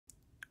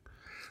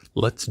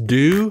Let's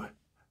do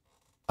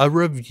a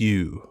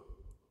review.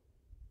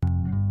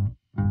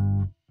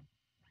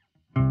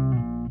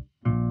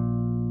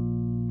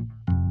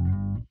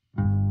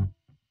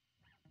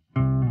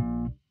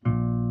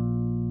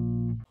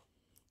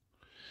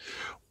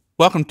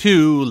 Welcome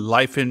to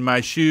Life in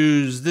My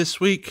Shoes. This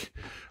week,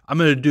 I'm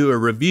going to do a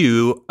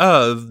review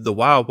of the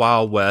Wild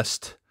Wild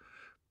West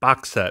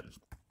box set.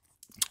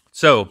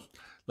 So,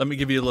 let me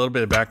give you a little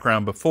bit of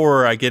background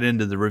before I get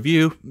into the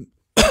review.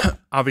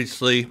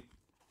 Obviously,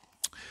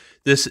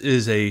 this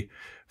is a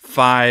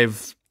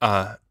 5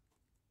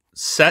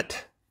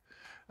 set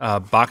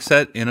box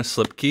set in a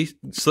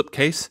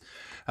slipcase.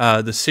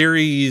 The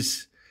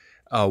series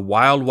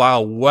Wild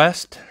Wild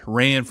West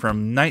ran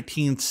from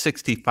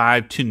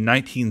 1965 to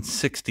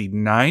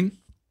 1969.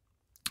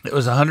 It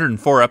was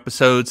 104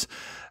 episodes,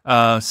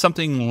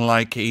 something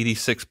like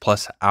 86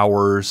 plus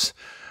hours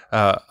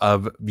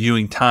of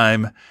viewing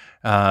time.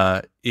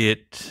 This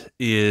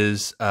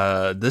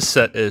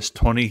set is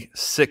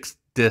 26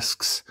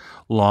 discs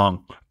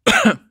long.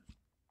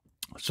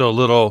 So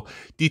little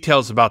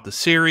details about the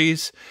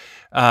series.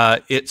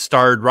 It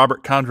starred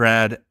Robert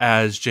Conrand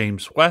as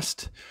James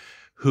West,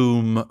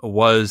 whom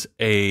was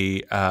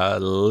a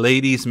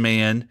ladies'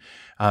 man,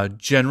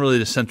 generally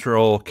the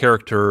central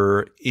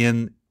character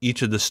in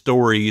each of the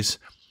stories.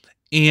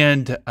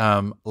 And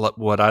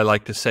what I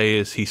like to say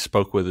is he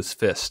spoke with his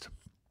fist,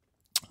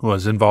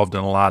 was involved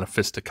in a lot of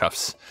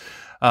fisticuffs.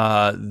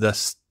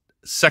 The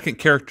second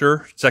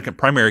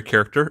primary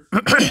character,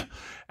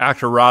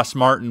 actor Ross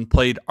Martin,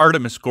 played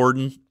Artemis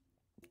Gordon.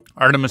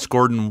 Artemis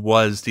Gordon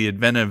was the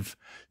inventive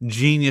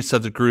genius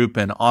of the group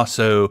and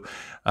also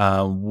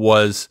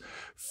was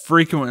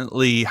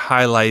frequently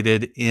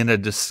highlighted in a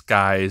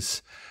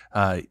disguise.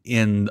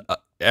 In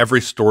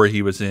every story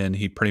he was in,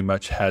 he pretty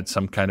much had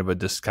some kind of a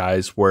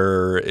disguise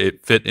where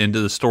it fit into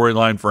the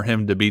storyline for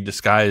him to be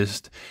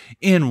disguised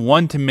in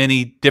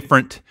one-to-many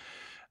different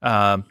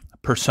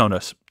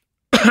personas.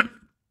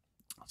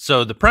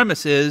 So the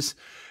premise is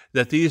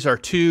that these are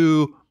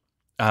two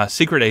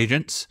secret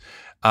agents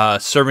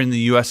serving the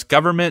U.S.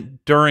 government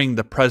during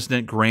the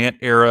President Grant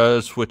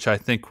eras, which I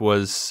think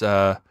was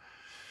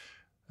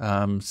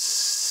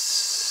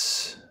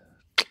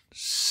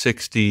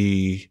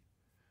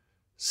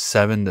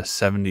 67 to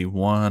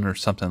 71 or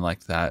something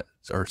like that,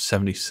 or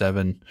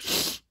 77.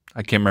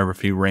 I can't remember if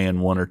he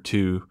ran one or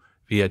two,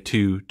 if he had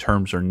two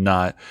terms or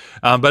not.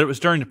 But it was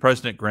during the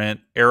President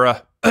Grant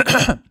era.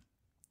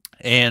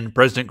 And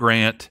President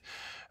Grant,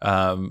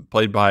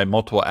 played by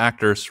multiple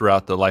actors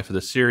throughout the life of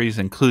the series,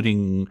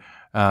 including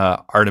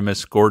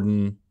Artemis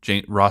Gordon,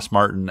 Ross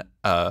Martin,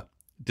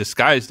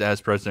 disguised as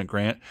President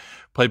Grant,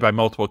 played by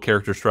multiple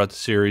characters throughout the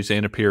series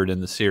and appeared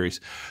in the series.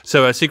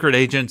 So as secret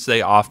agents,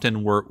 they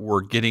often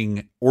were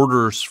getting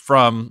orders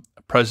from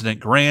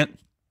President Grant.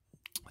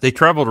 They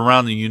traveled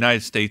around the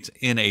United States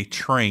in a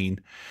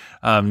train.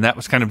 That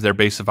was kind of their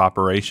base of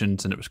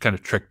operations, and it was kind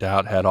of tricked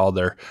out, had all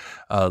their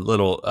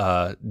little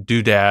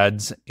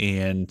doodads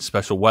and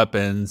special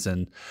weapons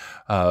and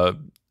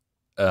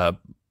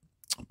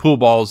pool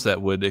balls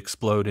that would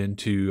explode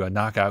into a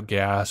knockout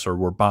gas or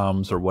were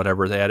bombs or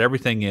whatever. They had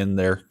everything in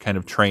their kind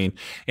of train.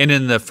 And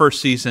in the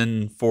first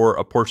season, for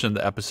a portion of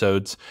the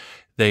episodes,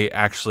 they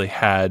actually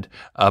had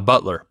a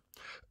butler.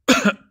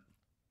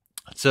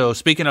 So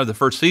speaking of the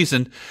first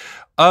season,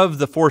 of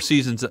the 4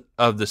 seasons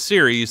of the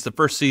series, the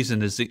first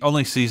season is the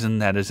only season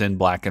that is in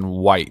black and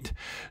white.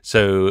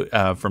 So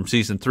from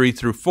season 3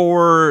 through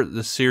 4,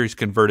 the series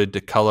converted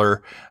to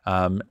color,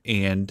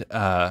 and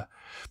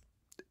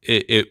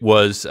it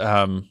was,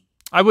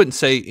 I wouldn't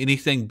say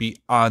anything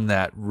beyond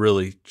that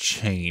really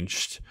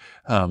changed.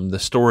 The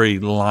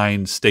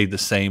storyline stayed the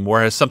same,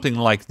 whereas something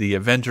like the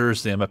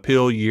Avengers, the Emma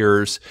Peel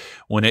years,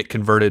 when it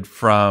converted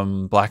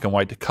from black and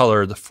white to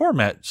color, the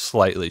format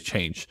slightly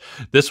changed.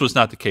 This was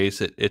not the case.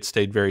 It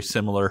stayed very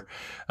similar.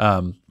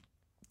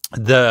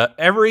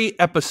 Every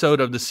episode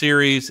of the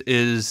series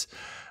is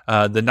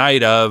the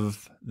night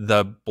of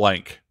the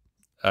blank.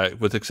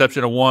 With the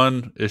exception of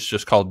one, it's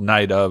just called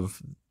Night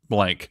of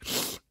blank.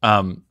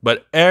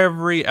 But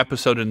every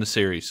episode in the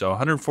series, so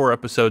 104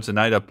 episodes, a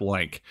night of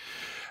blank.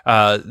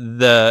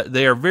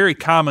 They are very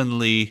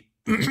commonly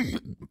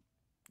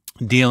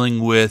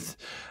dealing with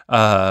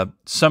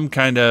some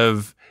kind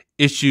of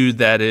issue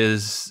that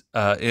is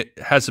it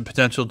has the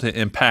potential to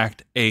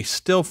impact a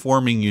still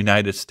forming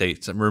United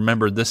States. And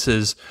remember, this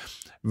is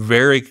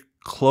very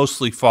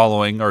closely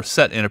following, or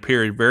set in a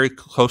period very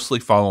closely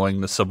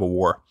following the Civil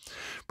War.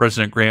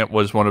 President Grant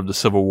was one of the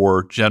Civil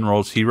War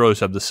generals,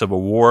 heroes of the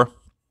Civil War.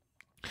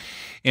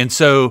 And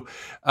so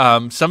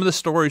some of the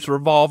stories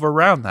revolve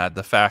around that,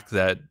 the fact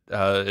that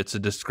it's a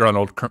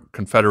disgruntled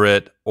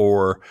Confederate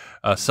or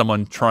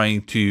someone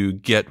trying to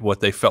get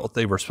what they felt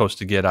they were supposed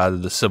to get out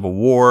of the Civil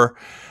War.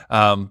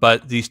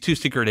 But these two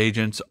secret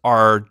agents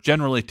are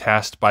generally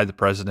tasked by the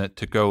president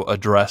to go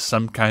address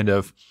some kind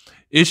of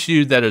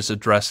issue that is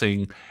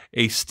addressing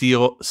a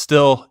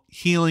still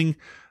healing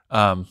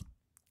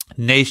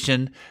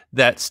nation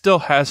that still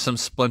has some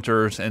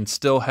splinters and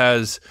still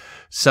has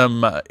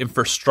some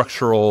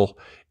infrastructural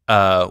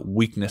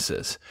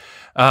weaknesses.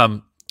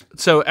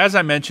 So as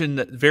I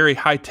mentioned, very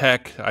high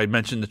tech. I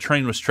mentioned the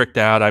train was tricked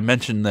out. I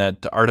mentioned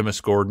that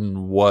Artemis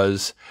Gordon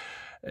was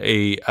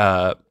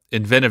a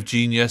inventive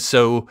genius.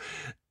 So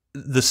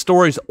the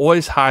story's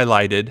always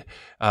highlighted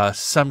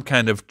some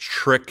kind of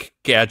trick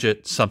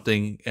gadget,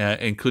 something,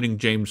 including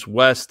James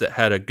West that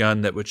had a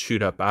gun that would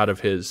shoot up out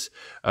of his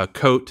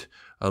coat,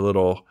 a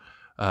little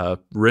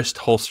wrist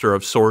holster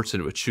of sorts,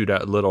 and it would shoot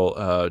out a little,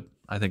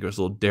 I think it was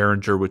a little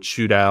Derringer would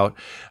shoot out.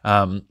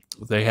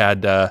 They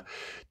had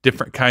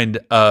different kind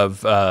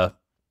of,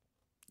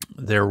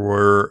 there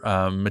were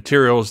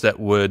materials that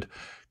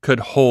could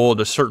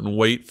hold a certain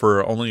weight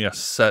for only a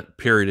set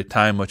period of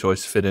time, which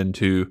always fit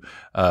into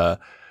the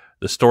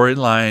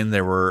storyline.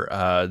 There were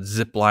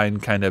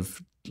zipline kind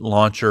of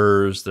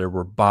launchers. There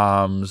were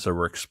bombs. There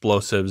were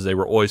explosives. They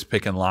were always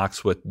picking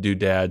locks with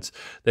doodads.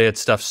 They had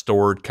stuff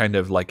stored kind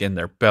of like in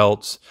their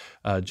belts.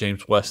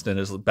 James West in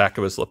his back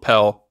of his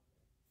lapel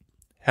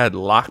had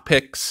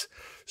lockpicks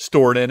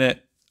stored in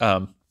it.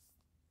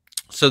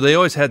 So they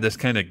always had this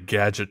kind of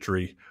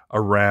gadgetry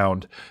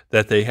around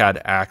that they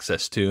had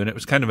access to, and it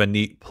was kind of a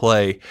neat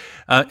play,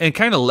 and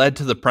kind of led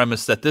to the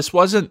premise that this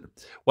wasn't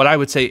what I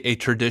would say a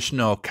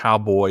traditional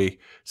cowboy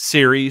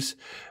series,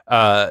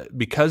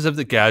 because of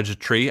the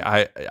gadgetry.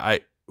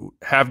 I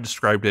have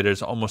described it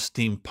as almost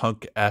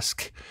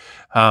steampunk-esque,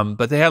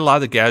 but they had a lot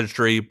of the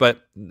gadgetry,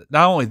 but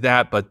not only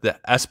that, but the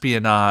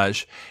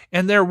espionage,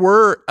 and there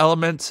were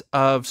elements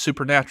of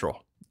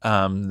supernatural.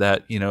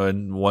 That,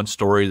 in one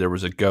story there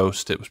was a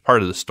ghost. It was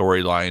part of the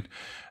storyline,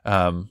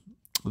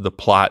 the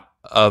plot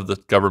of the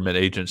government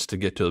agents to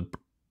get to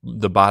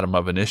the bottom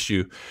of an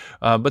issue.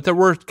 But there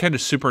were kind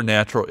of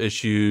supernatural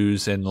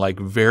issues and like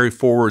very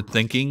forward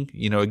thinking.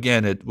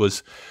 Again, it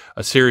was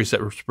a series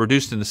that was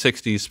produced in the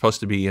 60s,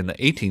 supposed to be in the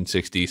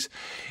 1860s.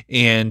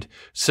 And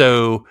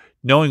so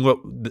knowing what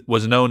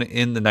was known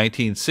in the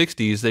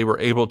 1960s, they were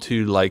able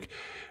to like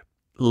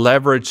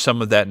leverage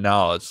some of that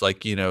knowledge,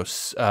 like,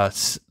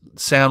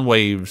 sound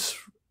waves,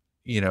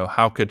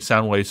 how could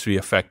sound waves be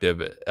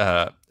effective,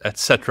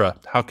 etc.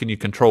 How can you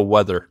control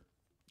weather?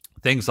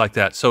 Things like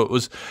that. So it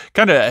was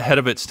kind of ahead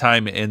of its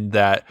time in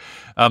that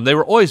they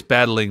were always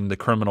battling the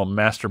criminal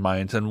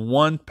masterminds. And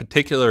one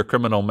particular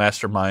criminal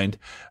mastermind,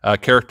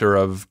 character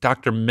of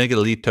Dr.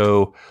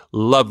 Miguelito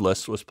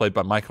Loveless, was played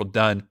by Michael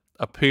Dunn,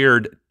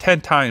 appeared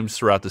 10 times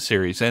throughout the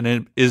series, and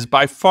it is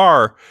by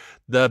far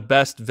the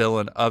best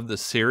villain of the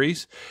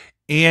series,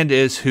 and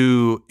is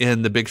who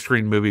in the big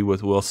screen movie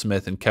with Will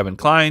Smith and Kevin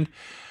Kline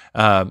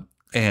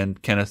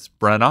and Kenneth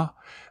Branagh,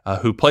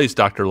 who plays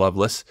Dr.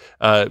 Loveless,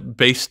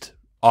 based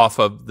off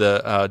of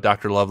the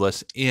Dr.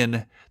 Loveless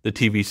in the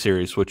TV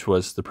series, which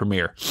was the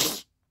premiere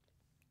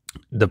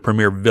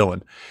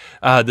villain.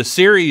 The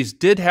series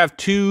did have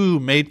two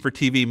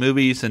made-for-TV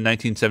movies in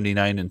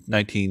 1979 and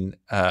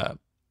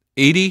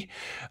 1980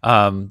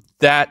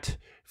 that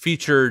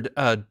featured.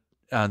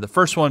 The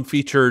first one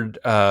featured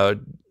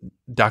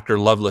Dr.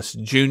 Loveless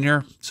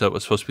Jr., so it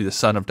was supposed to be the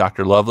son of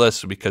Dr.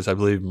 Loveless, because I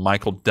believe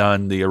Michael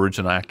Dunn, the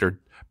original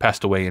actor,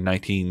 passed away in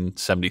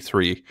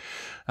 1973.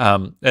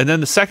 And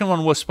then the second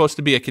one was supposed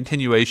to be a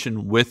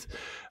continuation with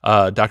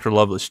Dr.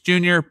 Loveless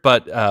Jr.,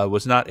 but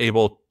was not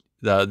able.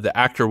 The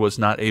actor was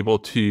not able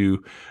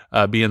to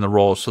be in the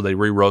role, so they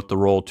rewrote the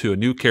role to a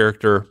new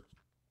character,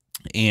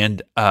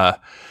 and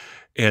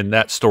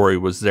that story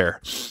was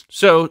there.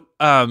 So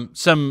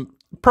some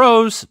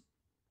pros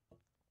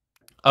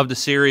of the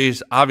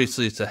series: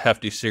 obviously it's a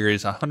hefty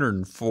series,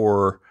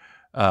 104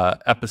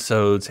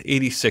 episodes,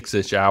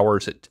 86-ish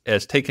hours. It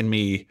has taken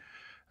me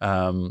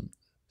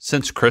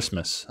since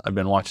Christmas. I've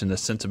been watching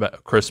this since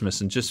about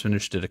Christmas and just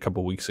finished it a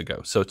couple weeks ago.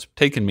 So it's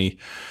taken me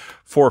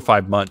 4 or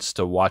 5 months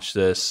to watch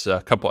this,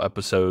 a couple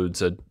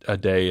episodes a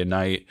day, a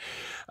night.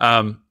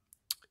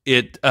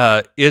 It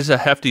is a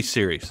hefty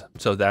series,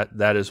 so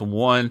that is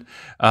one.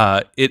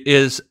 It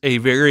is a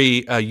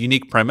very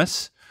unique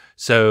premise.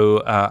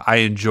 So I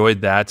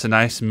enjoyed that. It's a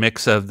nice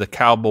mix of the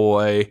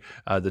cowboy,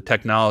 the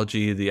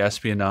technology, the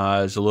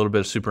espionage, a little bit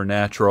of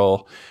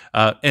supernatural.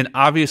 And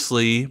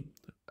obviously,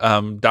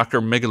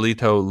 Dr.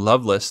 Miguelito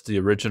Loveless, the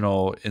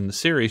original in the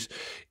series,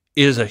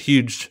 is a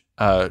huge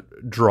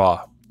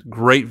draw.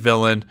 Great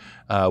villain,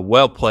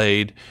 well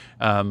played,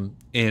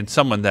 and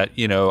someone that,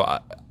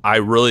 I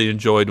really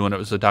enjoyed when it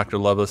was a Dr.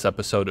 Loveless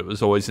episode. It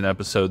was always an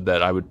episode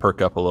that I would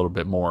perk up a little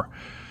bit more.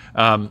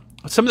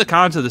 Some of the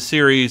cons of the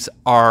series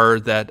are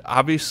that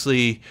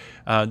obviously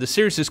the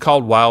series is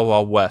called Wild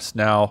Wild West.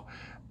 Now,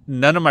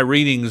 none of my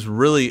readings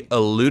really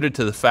alluded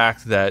to the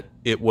fact that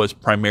it was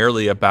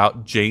primarily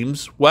about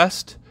James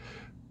West,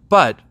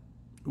 but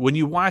when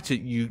you watch it,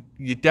 you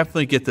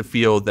definitely get the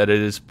feel that it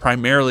is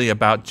primarily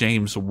about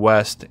James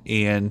West,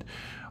 and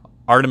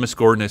Artemis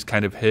Gordon is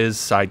kind of his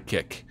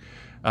sidekick,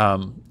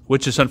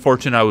 which is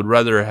unfortunate. I would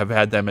rather have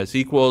had them as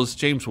equals.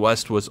 James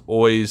West was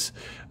always...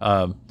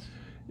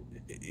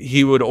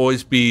 he would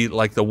always be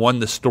like the one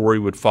the story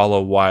would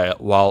follow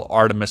while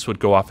Artemis would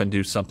go off and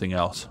do something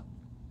else,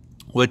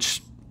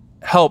 which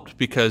helped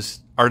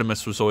because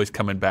Artemis was always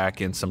coming back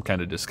in some kind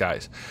of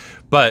disguise.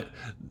 But,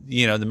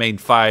 you know, the main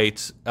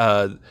fights,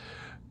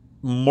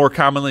 more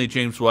commonly,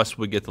 James West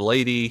would get the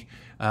lady.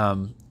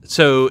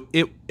 So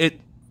it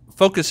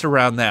focused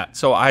around that.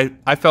 So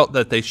I felt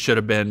that they should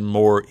have been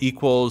more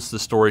equals. The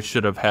story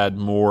should have had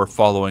more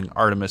following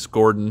Artemis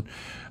Gordon.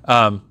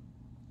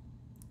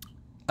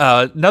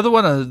 Another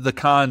one of the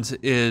cons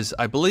is,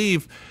 I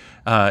believe,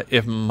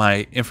 if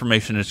my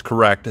information is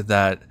correct,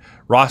 that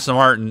Ross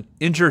Martin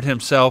injured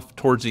himself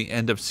towards the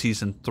end of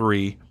season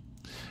 3.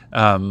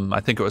 I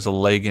think it was a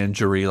leg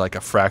injury, like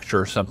a fracture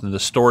or something. The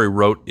story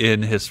wrote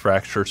in his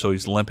fracture, so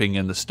he's limping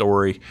in the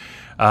story.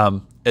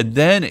 And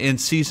then in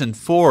season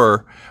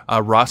 4,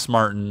 Ross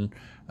Martin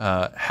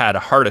had a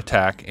heart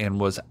attack and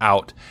was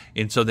out.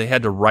 And so they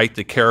had to write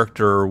the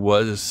character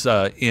was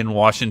in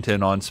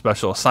Washington on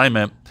special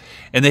assignment,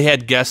 and they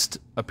had guest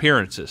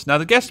appearances. Now,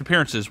 the guest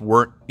appearances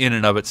weren't in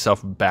and of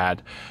itself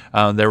bad.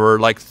 There were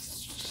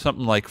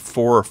something like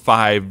 4 or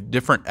 5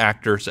 different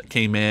actors that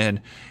came in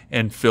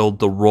and filled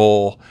the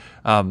role,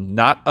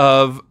 not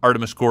of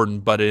Artemis Gordon,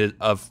 but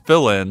of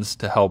fill-ins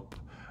to help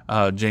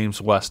James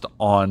West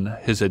on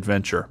his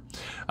adventure.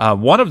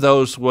 One of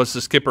those was the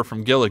skipper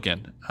from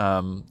Gilligan,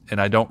 and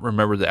I don't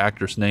remember the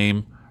actor's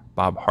name,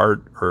 Bob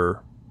Hart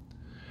or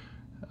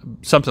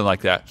something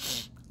like that.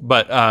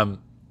 But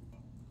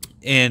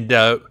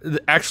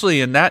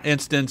actually, in that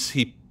instance,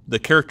 the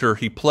character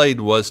he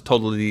played was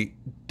totally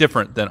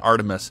different than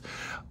Artemis.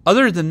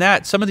 Other than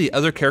that, some of the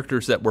other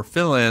characters that were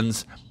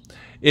fill-ins,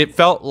 it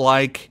felt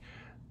like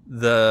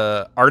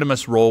the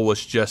Artemis role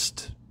was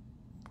just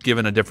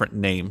given a different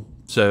name.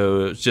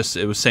 So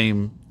it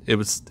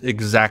was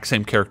exact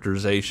same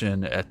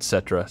characterization,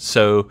 etc.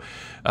 So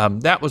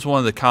that was one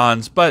of the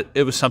cons, but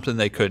it was something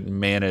they couldn't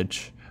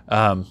manage.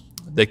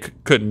 They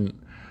couldn't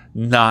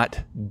not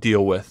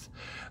deal with.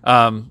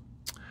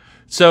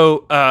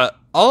 So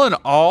all in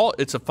all,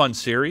 it's a fun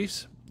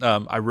series.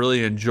 I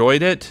really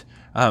enjoyed it.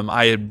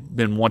 I had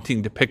been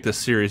wanting to pick this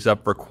series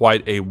up for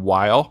quite a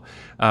while.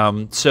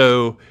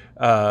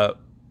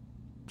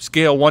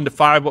 Scale 1 to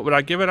 5, what would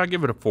I give it? I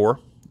give it a 4.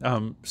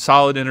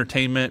 Solid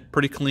entertainment,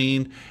 pretty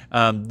clean.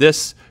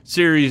 This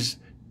series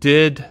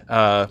did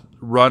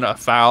run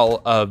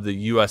afoul of the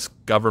U.S.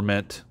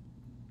 government.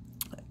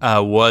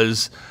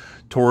 Was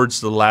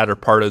towards the latter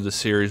part of the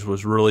series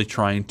was really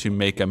trying to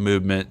make a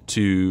movement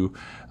to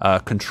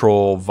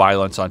control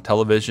violence on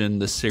television.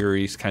 The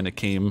series kind of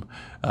came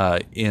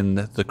in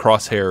the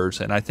crosshairs,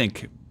 and I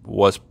think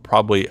was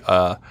probably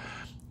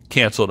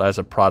canceled as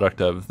a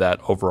product of that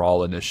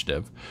overall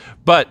initiative.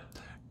 But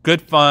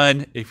good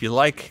fun. If you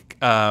like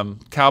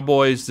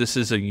cowboys, this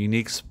is a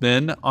unique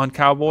spin on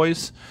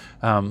cowboys.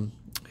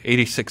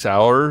 86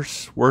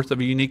 hours worth of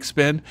a unique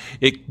spin.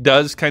 It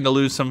does kind of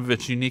lose some of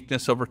its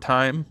uniqueness over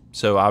time.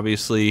 So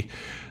obviously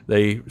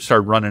they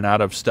started running out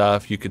of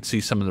stuff. You could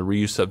see some of the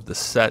reuse of the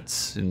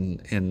sets in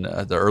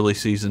the early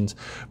seasons,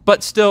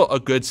 but still a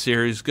good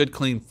series, good,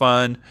 clean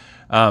fun.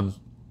 And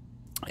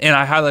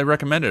I highly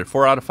recommend it.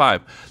 4 out of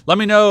 5. Let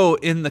me know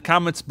in the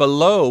comments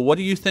below, what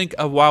do you think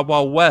of Wild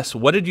Wild West?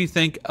 What did you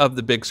think of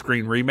the big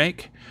screen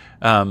remake?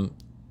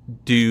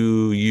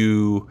 Do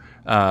you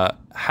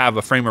have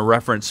a frame of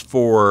reference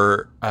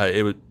for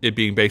it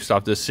being based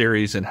off this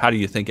series, and how do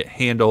you think it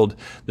handled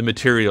the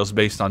materials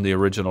based on the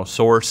original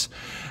source?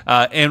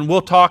 And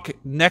we'll talk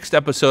next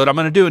episode. I'm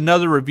going to do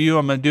another review.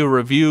 I'm going to do a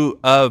review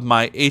of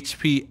my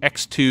HP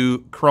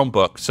X2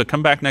 Chromebook. So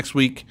come back next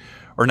week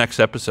or next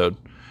episode,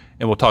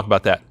 and we'll talk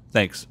about that.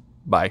 Thanks.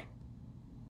 Bye.